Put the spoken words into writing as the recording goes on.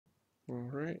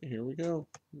Alright, here we go.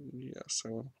 Yes, I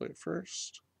want to play it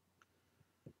first.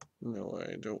 No,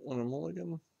 I don't want a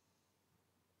mulligan.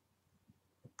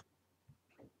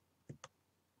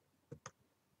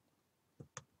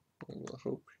 And the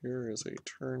hope here is a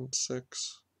turn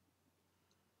 6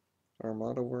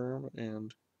 Armada Worm,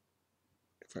 and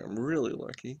if I'm really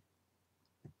lucky,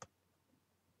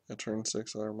 a turn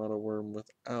 6 Armada Worm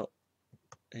without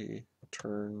a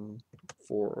turn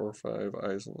 4 or 5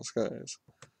 Eyes in the Skies.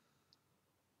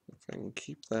 If I can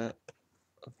keep that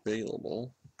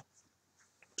available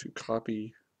to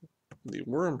copy the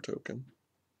worm token,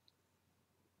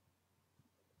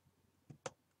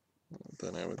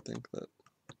 then I would think that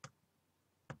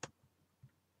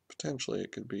potentially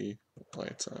it could be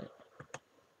lights out.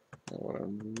 Now what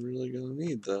I'm really going to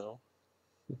need, though,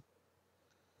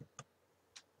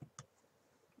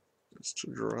 is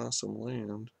to draw some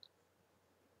land.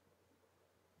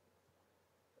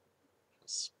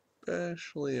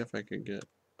 Especially if I could get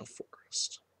a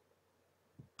forest.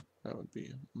 That would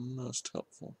be most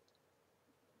helpful.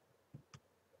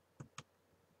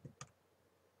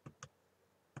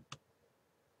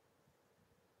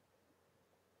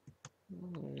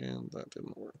 And that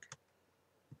didn't work.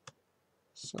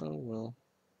 So we'll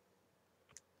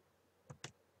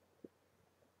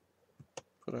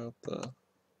put out the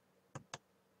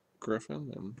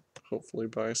Griffin and hopefully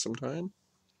buy some time.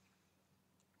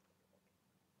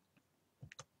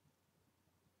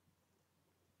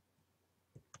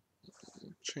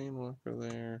 Chain Walker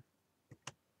there.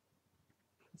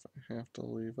 If I have to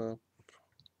leave up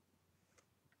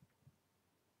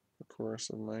a Chorus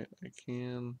of Might, I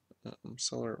can.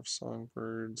 Seller of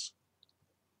Songbirds,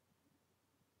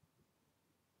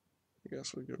 I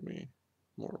guess, would give me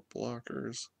more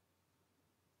blockers.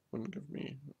 Wouldn't give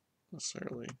me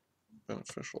necessarily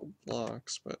beneficial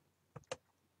blocks, but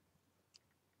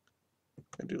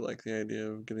I do like the idea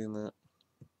of getting that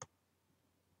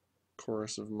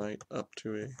Chorus of Might up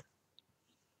to a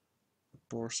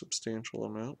more substantial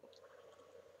amount.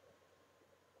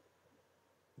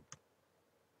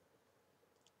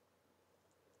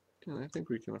 And I think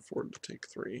we can afford to take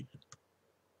 3.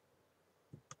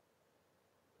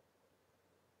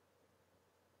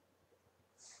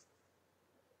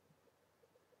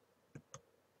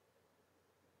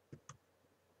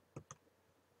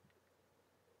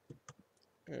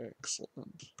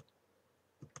 Excellent.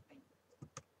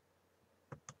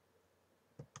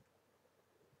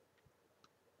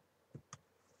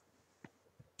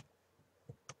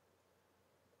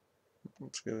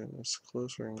 It's getting us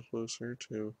closer and closer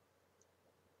to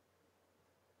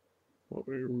what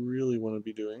we really want to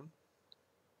be doing,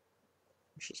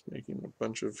 which is making a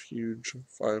bunch of huge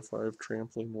 5/5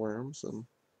 trampling worms and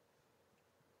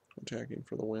attacking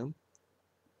for the win.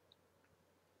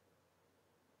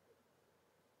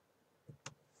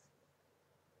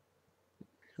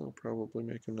 He'll probably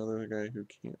make another guy who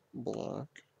can't block,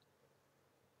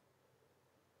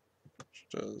 which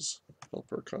does help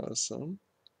her cause some.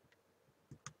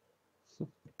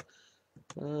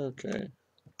 Okay.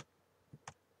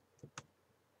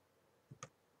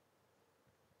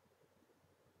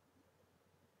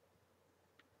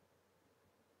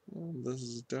 Well, this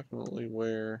is definitely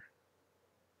where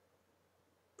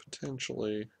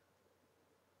potentially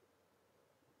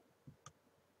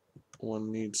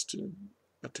one needs to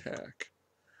attack.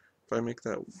 If I make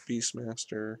that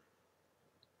Beastmaster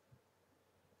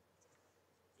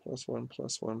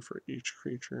 +1/+1 for each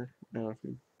creature. Now if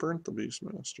you burnt the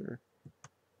Beastmaster,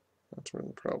 that's where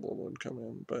the problem would come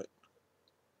in, but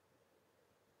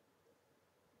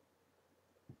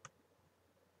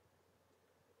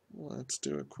let's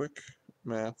do a quick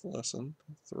math lesson.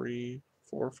 3,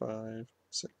 4, 5,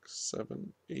 6,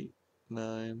 7, 8,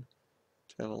 9,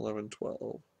 10, 11,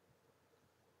 12.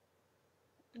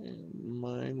 And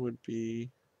mine would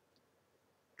be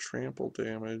trample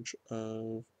damage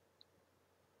of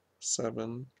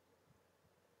 7.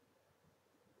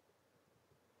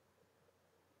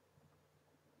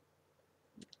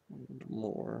 And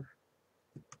more.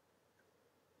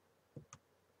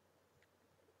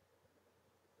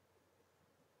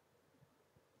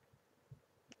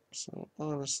 So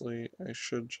honestly, I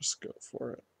should just go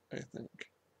for it, I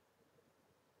think.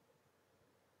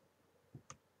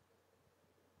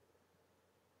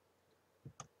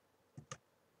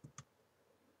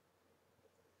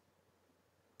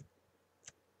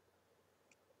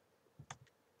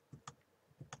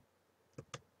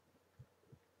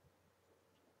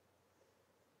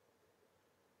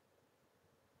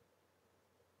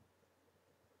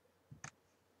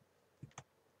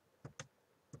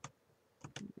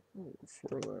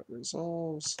 Before that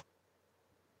resolves,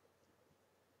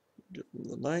 give him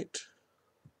the knight.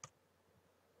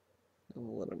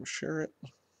 I'll let him share it.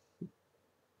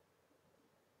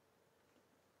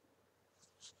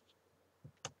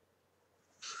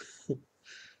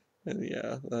 And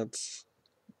yeah, that's,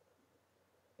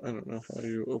 I don't know how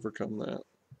you overcome that.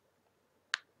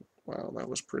 Wow, that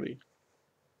was pretty.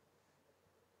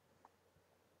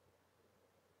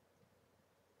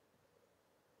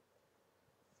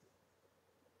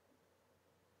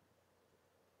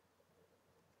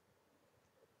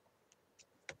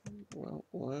 Well,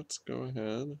 let's go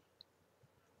ahead.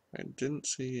 I didn't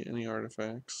see any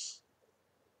artifacts,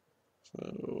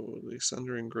 so the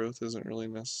Sundering Growth isn't really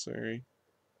necessary.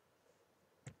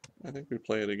 I think we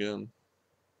play it again.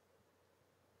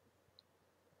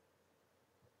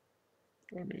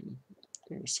 I mean,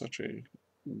 it was such a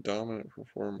dominant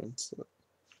performance that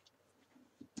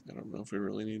I don't know if we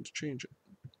really need to change it.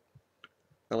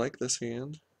 I like this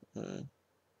hand. The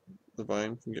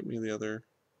Vine can get me the other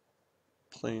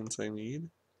planes I need.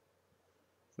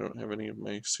 I don't have any of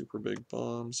my super big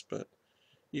bombs, but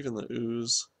even the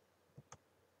Ooze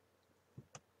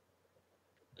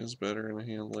is better in a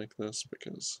hand like this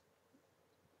because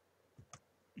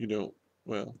you don't,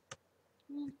 well,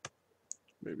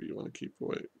 maybe you want to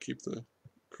keep the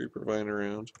Creeper Vine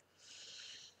around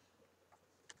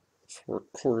for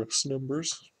chorus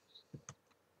numbers.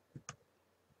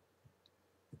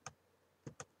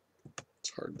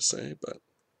 It's hard to say, but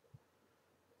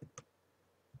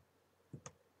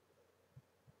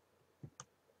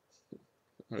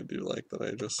I do like that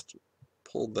I just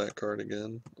pulled that card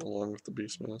again along with the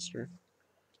Beastmaster.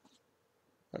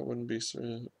 I wouldn't be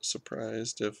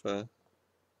surprised if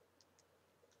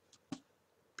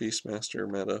Beastmaster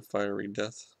met a fiery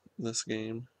death this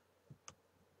game,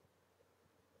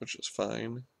 which is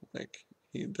fine. Like,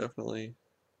 he definitely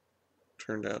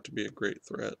turned out to be a great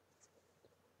threat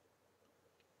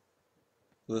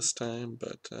this time,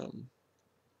 but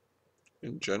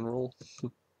in general,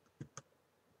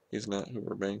 he's not who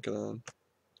we're banking on.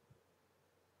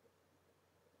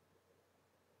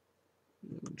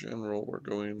 In general, we're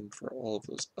going for all of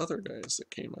those other guys that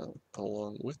came out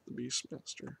along with the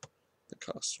Beastmaster that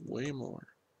cost way more.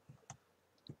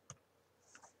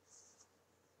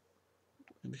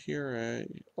 And here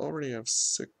I already have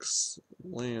 6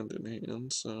 land in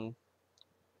hand, so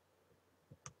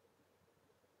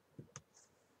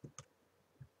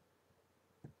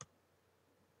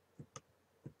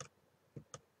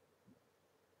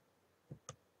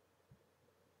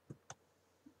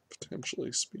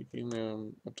potentially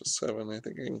speaking, up to 7. I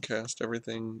think I can cast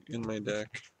everything in my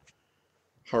deck,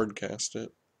 hard cast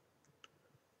it,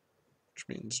 which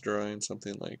means drawing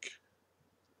something like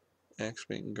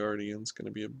Axebane and Guardian's going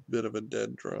to be a bit of a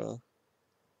dead draw.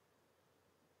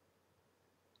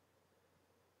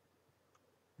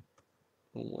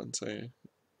 Once I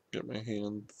get my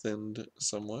hand thinned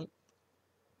somewhat.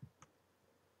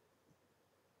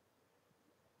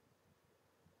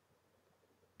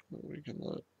 We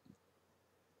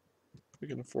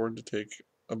can afford to take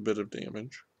a bit of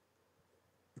damage.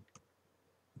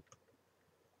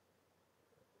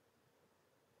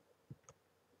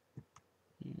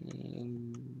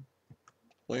 And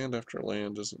land after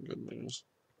land isn't good news.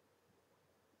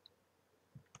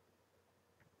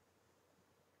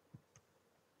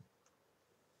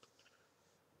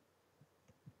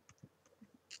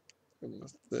 And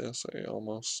with this, I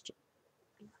almost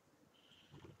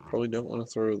probably don't want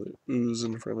to throw the Ooze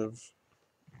in front of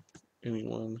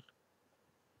anyone,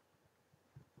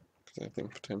 because I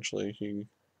think potentially he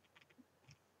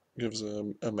gives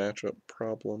a matchup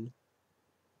problem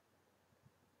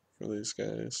for these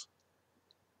guys.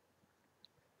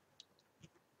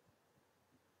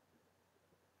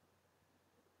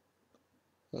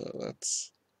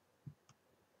 That's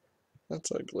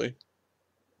ugly.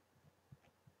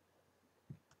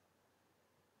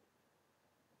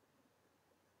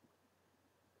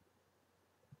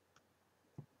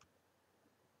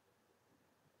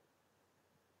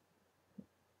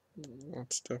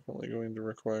 That's definitely going to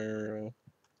require a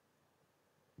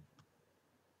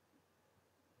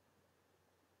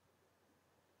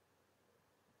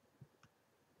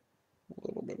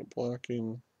little bit of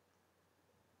blocking.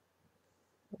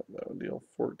 That would deal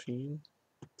 14.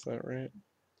 Is that right?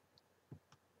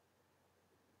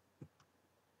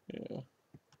 Yeah.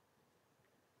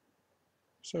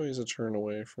 So he's a turn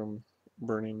away from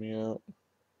burning me out.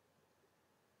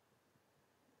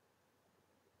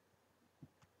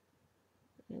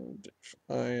 And if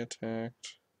I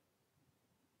attacked,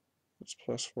 it's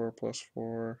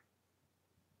 +4/+4.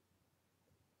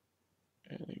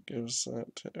 And he gives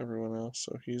that to everyone else.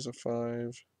 So he's a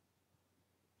 5.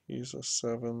 He's a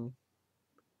 7.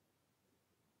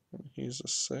 And he's a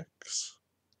 6.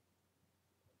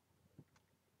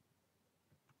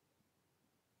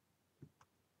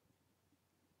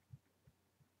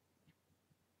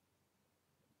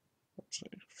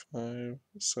 5,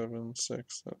 7,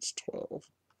 6, that's 12.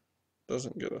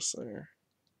 Doesn't get us there.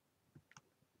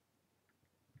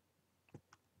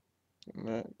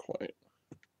 Not quite.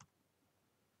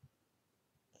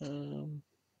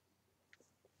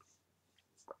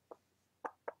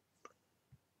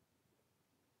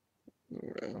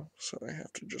 Well, so I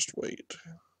have to just wait,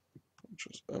 which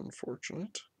is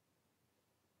unfortunate.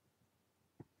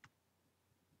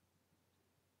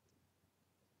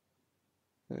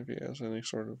 If he has any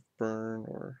sort of burn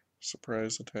or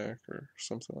surprise attack or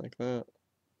something like that,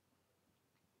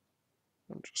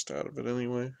 I'm just out of it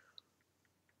anyway.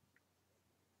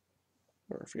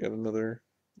 Or if he had another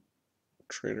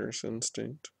Traitorous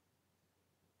Instinct.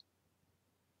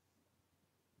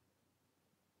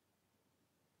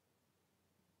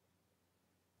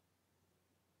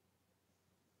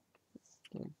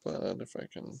 But if I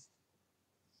can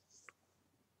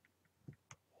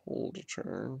hold a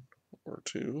turn or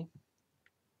two,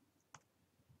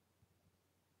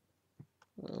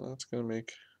 well, that's going to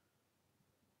make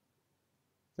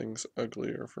things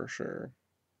uglier for sure.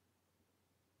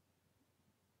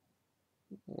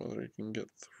 Whether he can get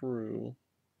through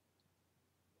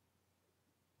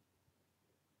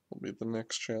will be the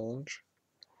next challenge.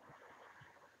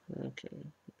 Okay,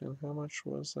 and how much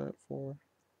was that for?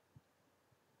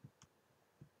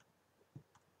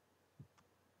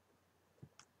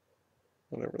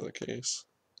 Whatever the case,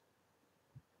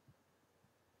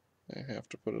 I have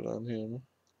to put it on him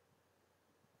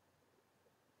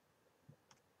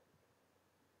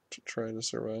to try to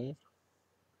survive.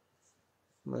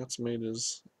 And that's made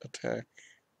his attack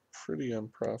pretty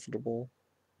unprofitable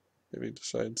if he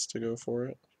decides to go for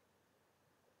it.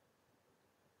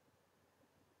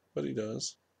 But he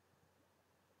does.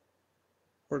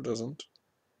 Or doesn't.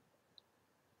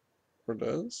 Or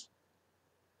does?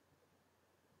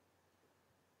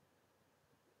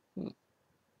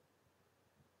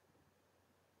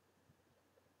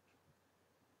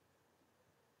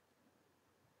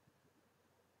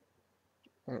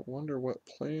 I wonder what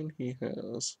plan he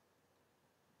has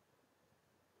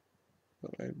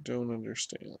that I don't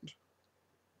understand.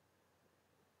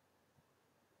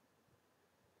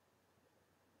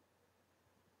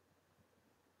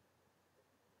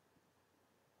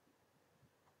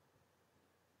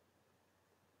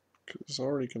 Because it's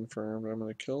already confirmed. I'm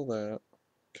going to kill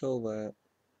that,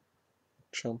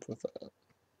 chump with that.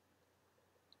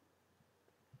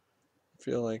 I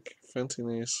feel like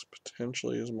Fencing Ace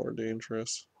potentially is more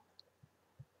dangerous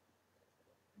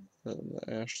than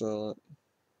the Ash Zealot.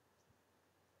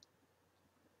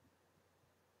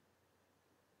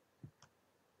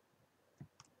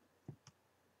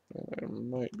 And I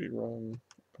might be wrong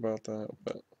about that,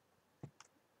 but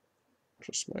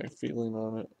just my feeling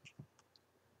on it.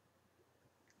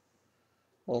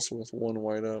 Also with one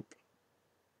white up,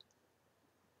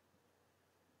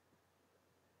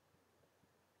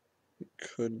 you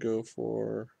could go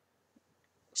for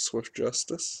Swift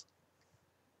Justice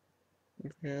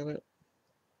if he had it,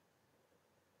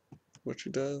 which he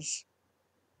does.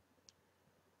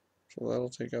 So that'll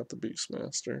take out the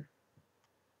Beastmaster.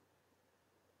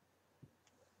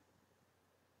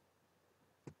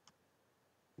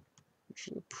 Which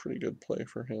is a pretty good play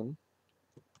for him.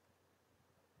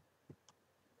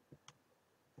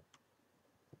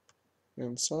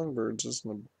 And Songbirds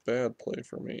isn't a bad play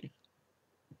for me.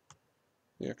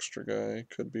 The extra guy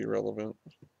could be relevant.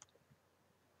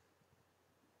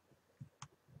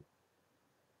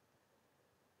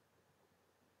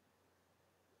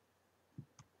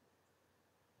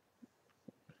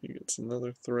 He gets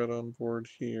another threat on board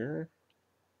here.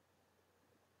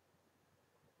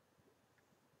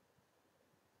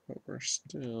 But we're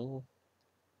still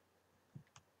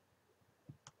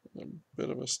a bit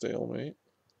of a stalemate.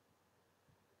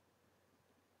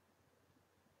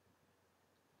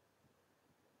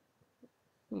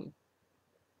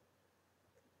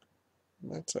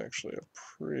 That's actually a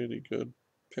pretty good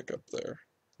pickup there.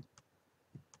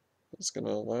 It's going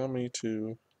to allow me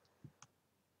to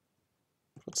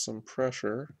put some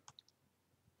pressure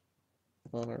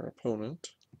on our opponent.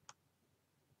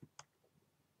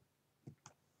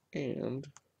 And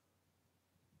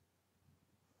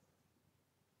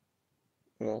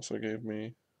it also gave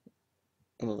me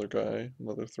another guy,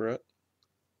 another threat.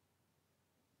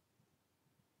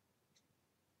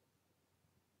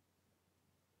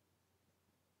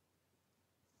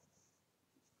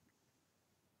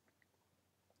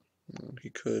 And he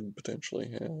could potentially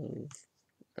have,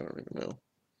 I don't even know,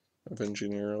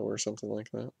 Avenging Arrow or something like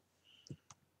that.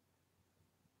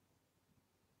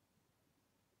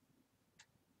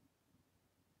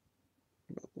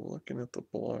 But looking at the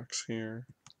blocks here,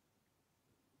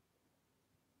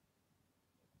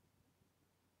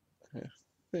 I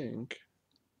think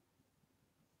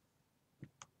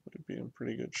we'd be in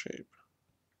pretty good shape.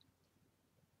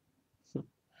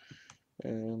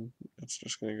 And it's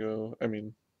just going to go, I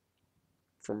mean,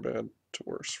 from bad to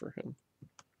worse for him.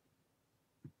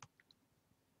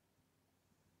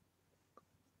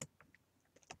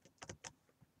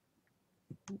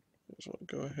 So I'll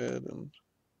go ahead and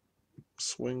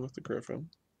swing with the Griffin.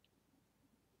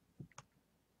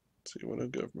 See what it'll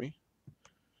give me.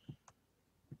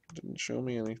 Didn't show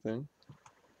me anything.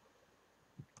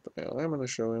 But now I'm going to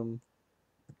show him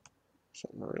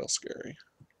something real scary.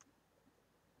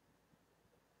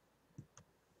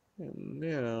 And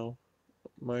now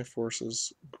my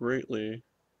forces greatly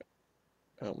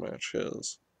outmatch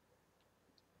his.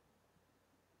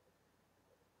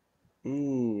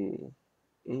 Ooh.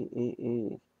 Ooh, ooh,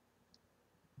 ooh.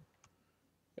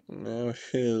 And now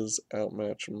his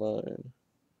outmatch mine.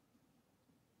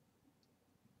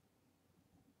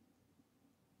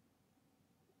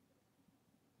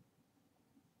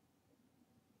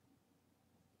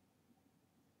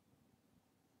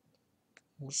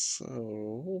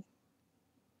 So,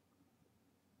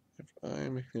 if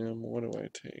I'm him, what do I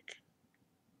take?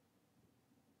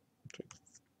 Take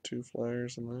 2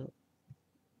 flyers in that?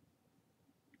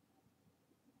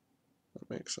 That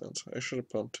makes sense. I should have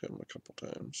pumped him a couple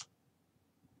times.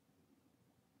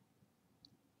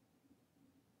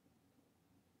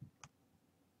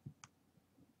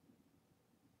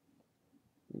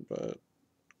 But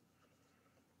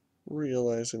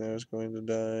realizing I was going to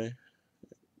die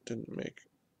didn't make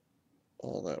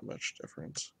all that much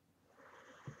difference.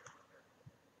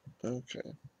 Okay.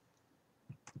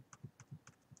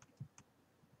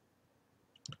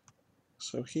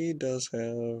 So he does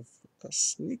have a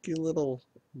sneaky little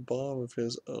bomb of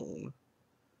his own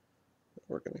that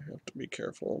we're going to have to be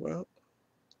careful about.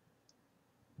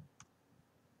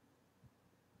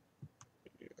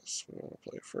 Yes, we want to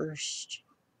play first.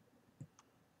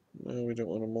 No, we don't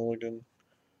want a mulligan.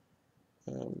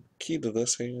 Key to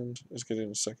this hand is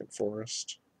getting a second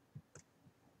forest.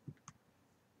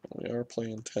 We are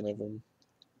playing 10 of them.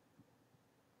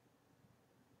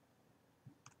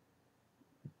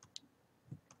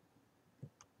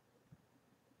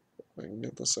 I can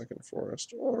get the second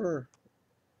forest or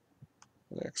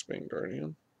an X-Bane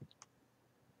Guardian.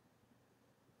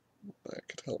 That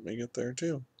could help me get there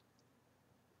too.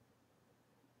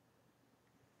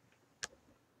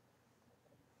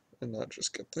 And not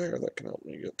just get there, that can help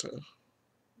me get to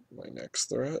my next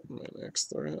threat and my next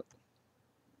threat.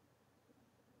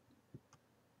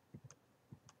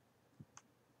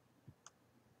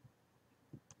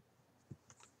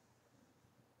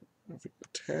 If he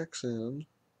attacks in,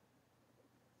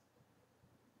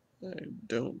 I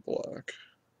don't block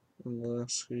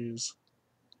unless he's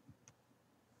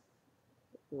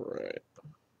right.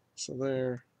 So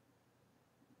there,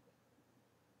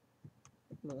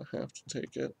 I have to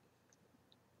take it.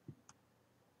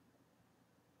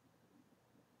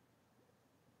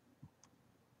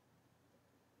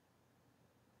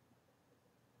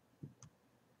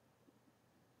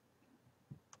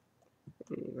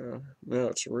 Ooh, now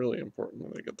it's really important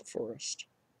that I get the forest.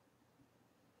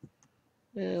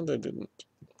 And I didn't.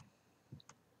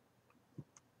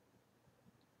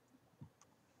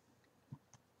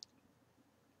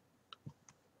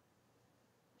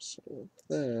 So with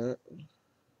that,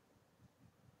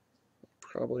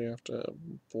 probably have to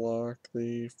block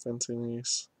the fencing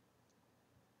ace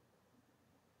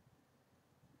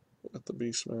with the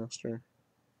Beastmaster.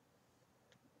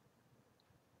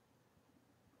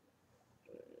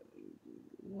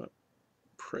 What,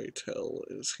 pray tell,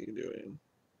 is he doing?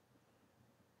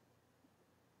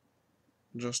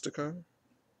 Justicar?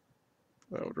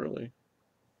 That would really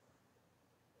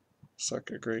suck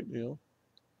a great deal.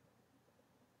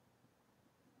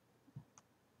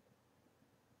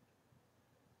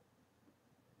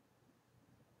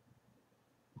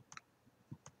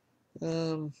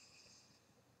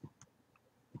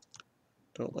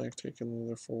 Don't like taking the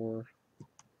other 4,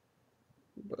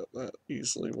 but that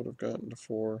easily would have gotten to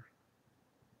 4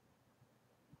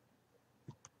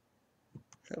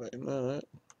 had I not.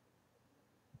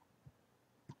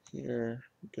 Here,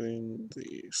 getting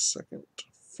the second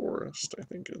forest, I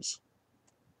think, is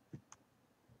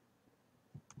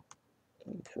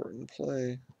an important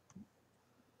play.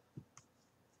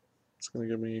 It's going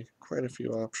to give me quite a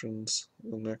few options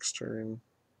the next turn.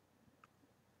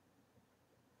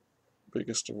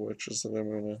 Biggest of which is that I'm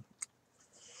going to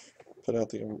put out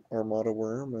the Armada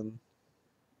Worm, and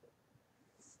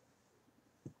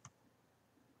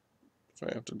if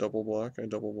I have to double block, I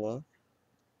double block.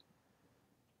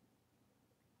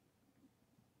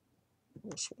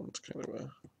 This one's kind of a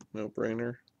No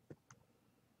brainer.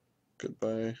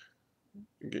 Goodbye,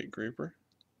 Gate Creeper.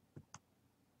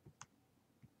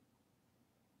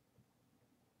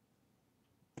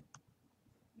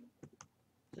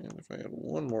 And if I had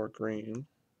one more green,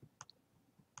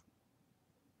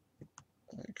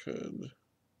 I could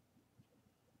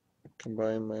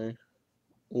combine my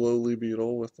lowly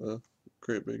beetle with a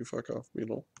great big fuck off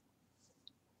beetle.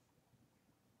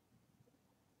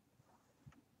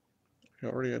 I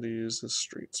already had to use this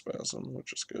street spasm,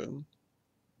 which is good.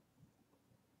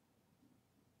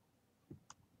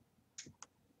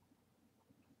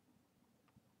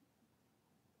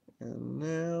 And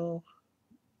now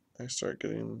I start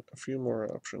getting a few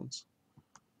more options.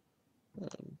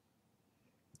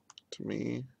 To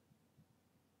me,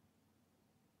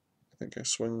 I think I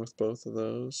swing with both of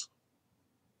those.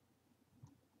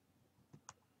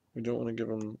 We don't want to give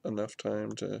him enough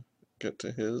time to get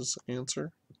to his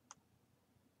answer.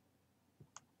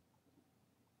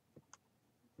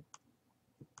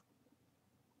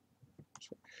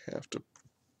 So we have to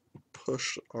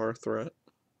push our threat.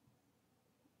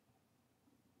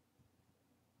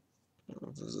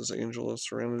 This is Angel of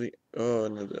Serenity. Oh,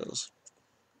 and it is.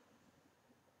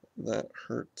 That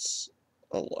hurts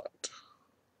a lot.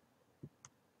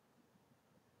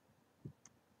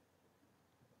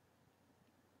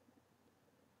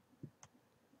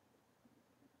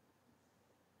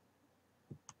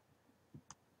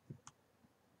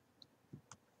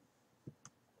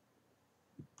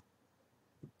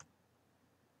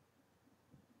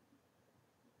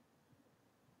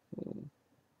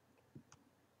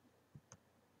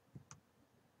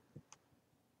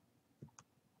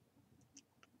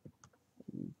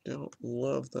 Don't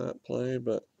love that play,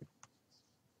 but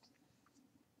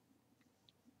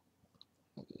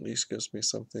at least gives me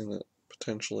something that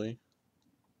potentially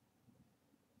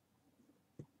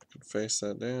could face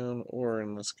that down, or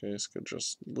in this case could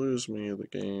just lose me the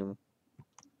game.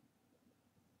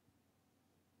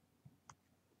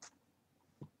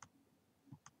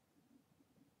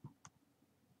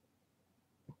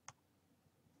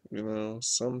 You know,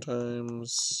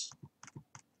 sometimes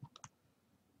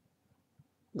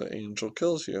the angel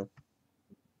kills you.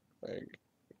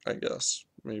 I guess.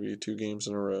 Maybe 2 games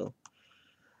in a row.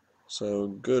 So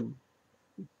good.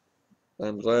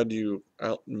 I'm glad you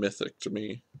out mythicked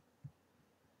me,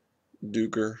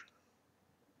 Duger.